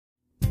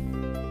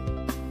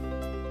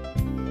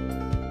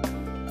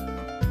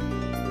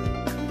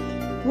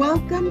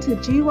Welcome to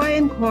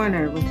GYN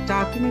Corner with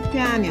Dr.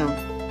 McDaniel,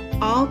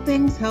 all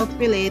things health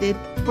related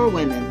for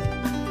women.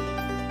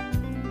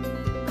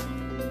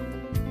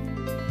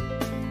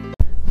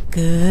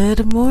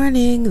 Good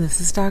morning,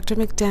 this is Dr.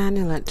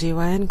 McDaniel at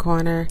GYN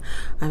Corner.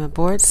 I'm a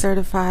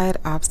board-certified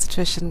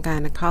obstetrician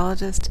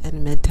gynecologist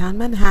in Midtown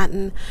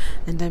Manhattan,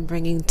 and I'm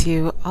bringing to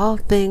you all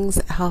things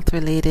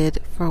health-related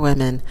for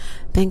women.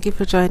 Thank you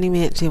for joining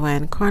me at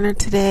GYN Corner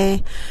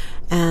today,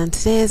 and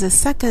today is a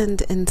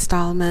second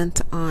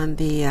installment on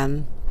the,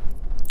 I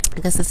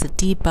guess it's a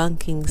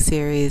debunking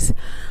series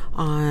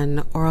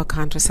on oral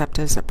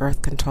contraceptives or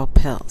birth control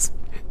pills.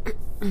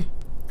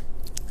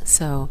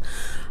 So,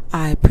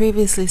 I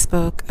previously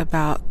spoke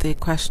about the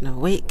question of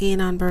weight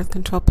gain on birth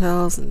control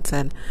pills and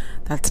said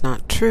that's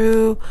not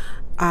true.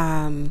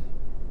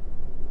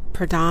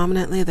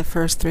 Predominantly, the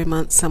first 3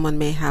 months, someone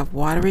may have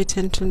water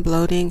retention,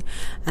 bloating,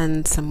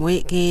 and some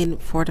weight gain.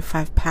 4 to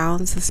 5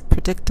 pounds is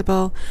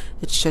predictable.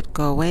 It should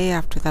go away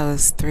after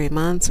those 3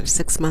 months or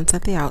 6 months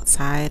at the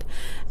outside,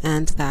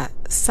 and that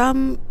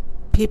some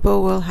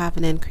people will have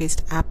an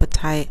increased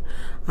appetite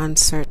on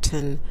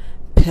certain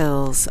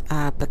pills,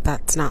 but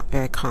that's not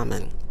very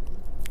common.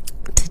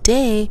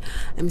 Today,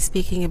 I'm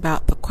speaking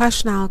about the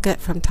question I'll get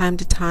from time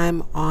to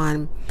time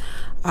on,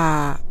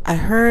 I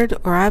heard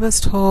or I was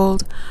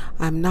told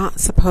I'm not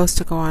supposed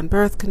to go on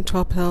birth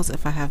control pills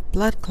if I have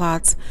blood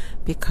clots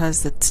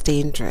because it's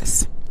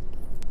dangerous.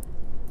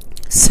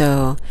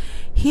 So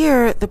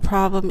here the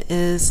problem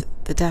is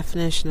the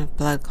definition of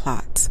blood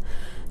clots.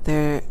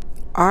 There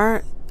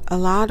are a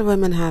lot of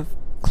women have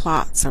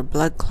clots or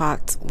blood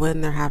clots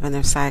when they're having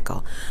their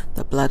cycle.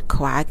 The blood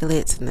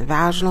coagulates in the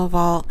vaginal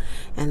vault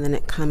and then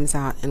it comes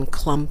out in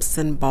clumps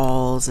and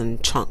balls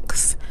and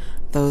chunks.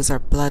 Those are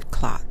blood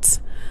clots.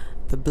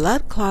 The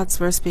blood clots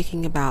we're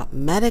speaking about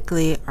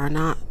medically are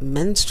not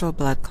menstrual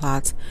blood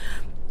clots.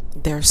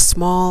 They're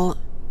small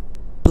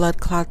blood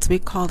clots. We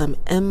call them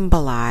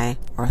emboli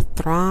or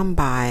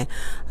thrombi.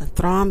 A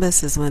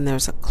thrombus is when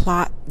there's a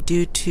clot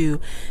due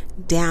to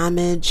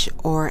damage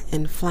or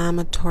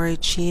inflammatory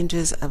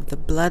changes of the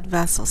blood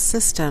vessel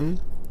system.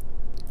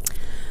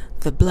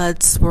 The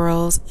blood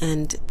swirls,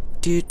 and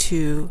due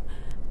to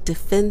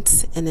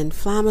defense and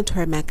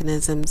inflammatory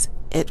mechanisms,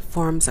 it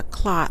forms a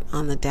clot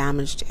on the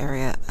damaged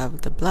area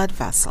of the blood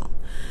vessel.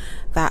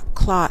 That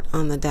clot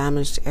on the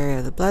damaged area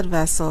of the blood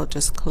vessel,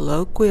 just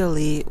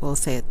colloquially, we'll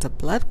say it's a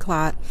blood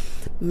clot.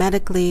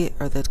 Medically,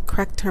 or the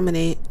correct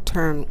terminology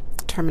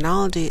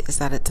is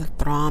that it's a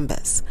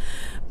thrombus.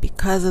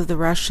 Because of the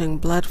rushing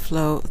blood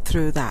flow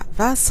through that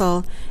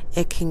vessel,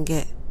 it can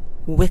get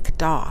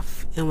wicked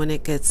off. And when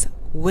it gets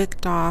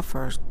wicked off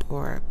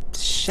or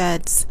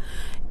sheds,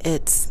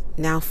 it's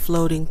now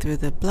floating through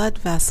the blood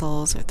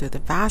vessels or through the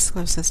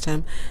vascular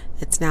system.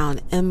 It's now an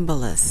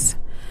embolus.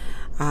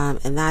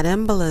 And that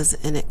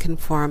embolism, and it can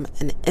form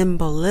an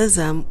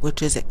embolism,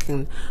 which is it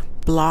can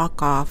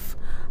block off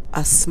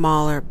a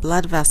smaller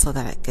blood vessel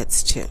that it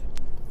gets to.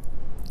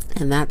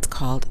 And that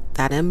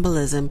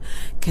embolism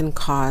can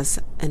cause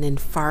an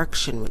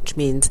infarction, which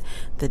means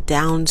the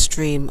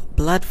downstream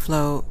blood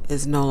flow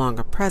is no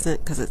longer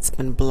present because it's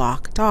been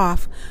blocked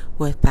off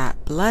with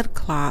that blood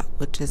clot,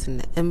 which is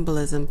an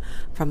embolism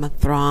from a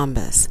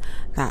thrombus.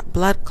 That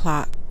blood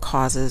clot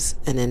causes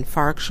an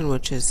infarction,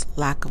 which is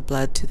lack of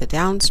blood to the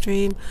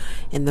downstream.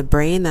 In the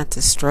brain, that's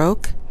a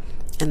stroke.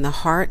 In the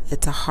heart,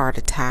 it's a heart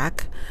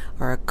attack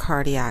or a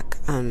cardiac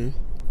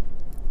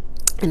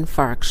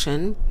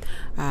infarction,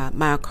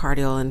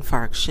 myocardial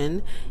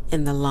infarction.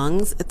 In the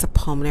lungs, it's a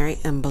pulmonary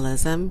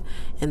embolism.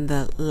 In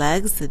the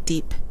legs, the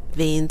deep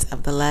veins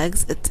of the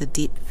legs, it's a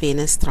deep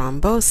venous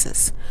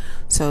thrombosis.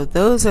 So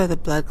those are the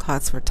blood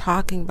clots we're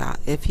talking about.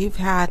 If you've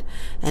had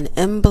an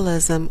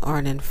embolism or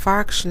an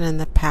infarction in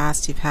the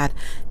past, you've had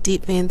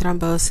deep vein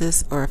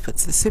thrombosis, or if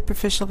it's the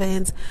superficial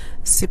veins,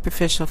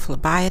 superficial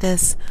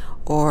phlebitis,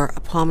 or a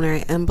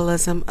pulmonary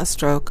embolism, a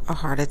stroke, a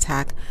heart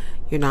attack,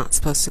 you're not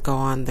supposed to go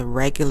on the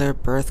regular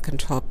birth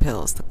control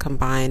pills, the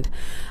combined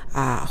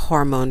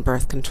hormone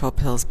birth control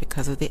pills,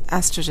 because of the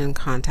estrogen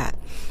content.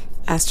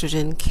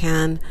 Estrogen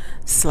can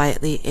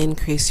slightly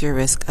increase your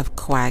risk of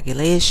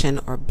coagulation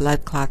or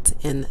blood clots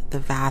in the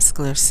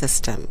vascular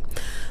system.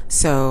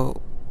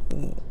 So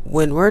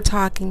when we're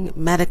talking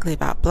medically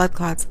about blood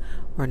clots,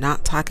 we're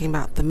not talking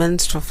about the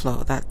menstrual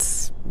flow.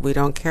 We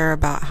don't care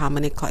about how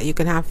many clots. You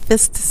can have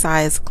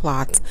fist-sized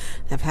clots.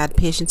 I've had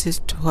patients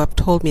who have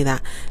told me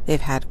that they've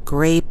had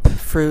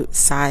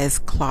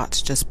grapefruit-sized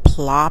clots just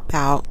plop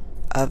out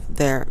of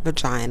their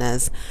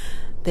vaginas.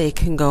 They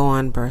can go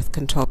on birth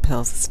control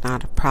pills. It's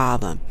not a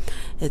problem.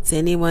 It's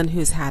anyone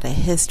who's had a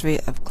history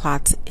of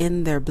clots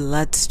in their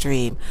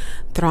bloodstream,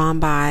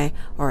 thrombi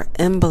or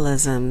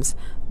embolisms.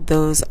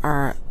 Those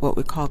are what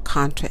we call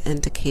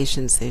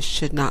contraindications. They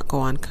should not go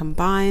on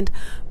combined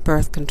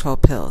birth control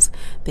pills.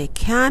 They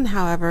can,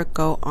 however,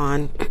 go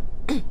on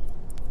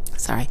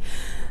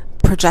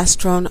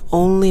progesterone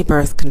only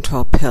birth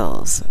control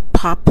pills,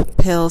 POP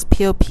pills,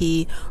 POP,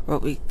 or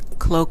what we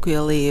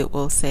colloquially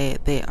we'll say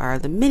they are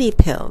the mini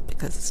pill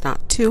because it's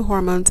not 2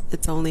 hormones,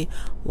 it's only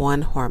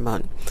 1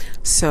 hormone.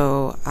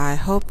 So I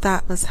hope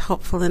that was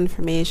helpful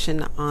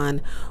information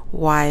on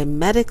why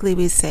medically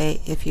we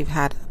say if you've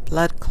had a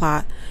blood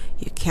clot,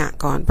 you can't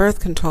go on birth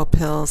control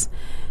pills.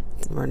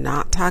 We're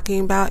not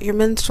talking about your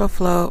menstrual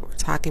flow. We're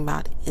talking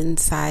about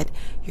inside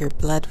your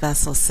blood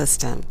vessel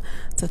system.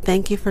 So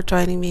thank you for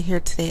joining me here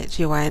today at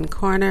GYN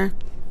Corner.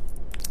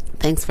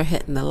 Thanks for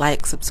hitting the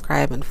like,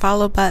 subscribe, and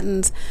follow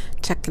buttons.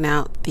 Checking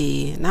out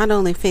the not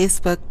only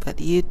Facebook, but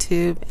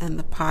YouTube and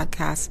the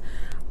podcast,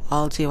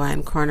 All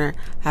GYN Corner.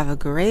 Have a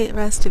great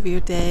rest of your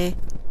day.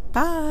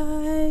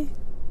 Bye.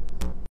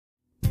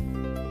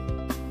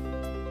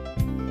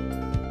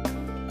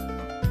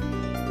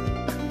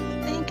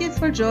 Thank you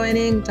for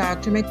joining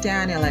Dr.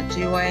 McDaniel at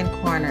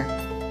GYN Corner,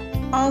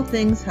 all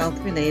things health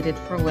related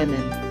for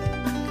women.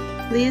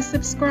 Please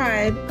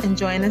subscribe and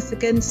join us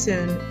again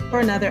soon for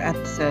another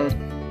episode.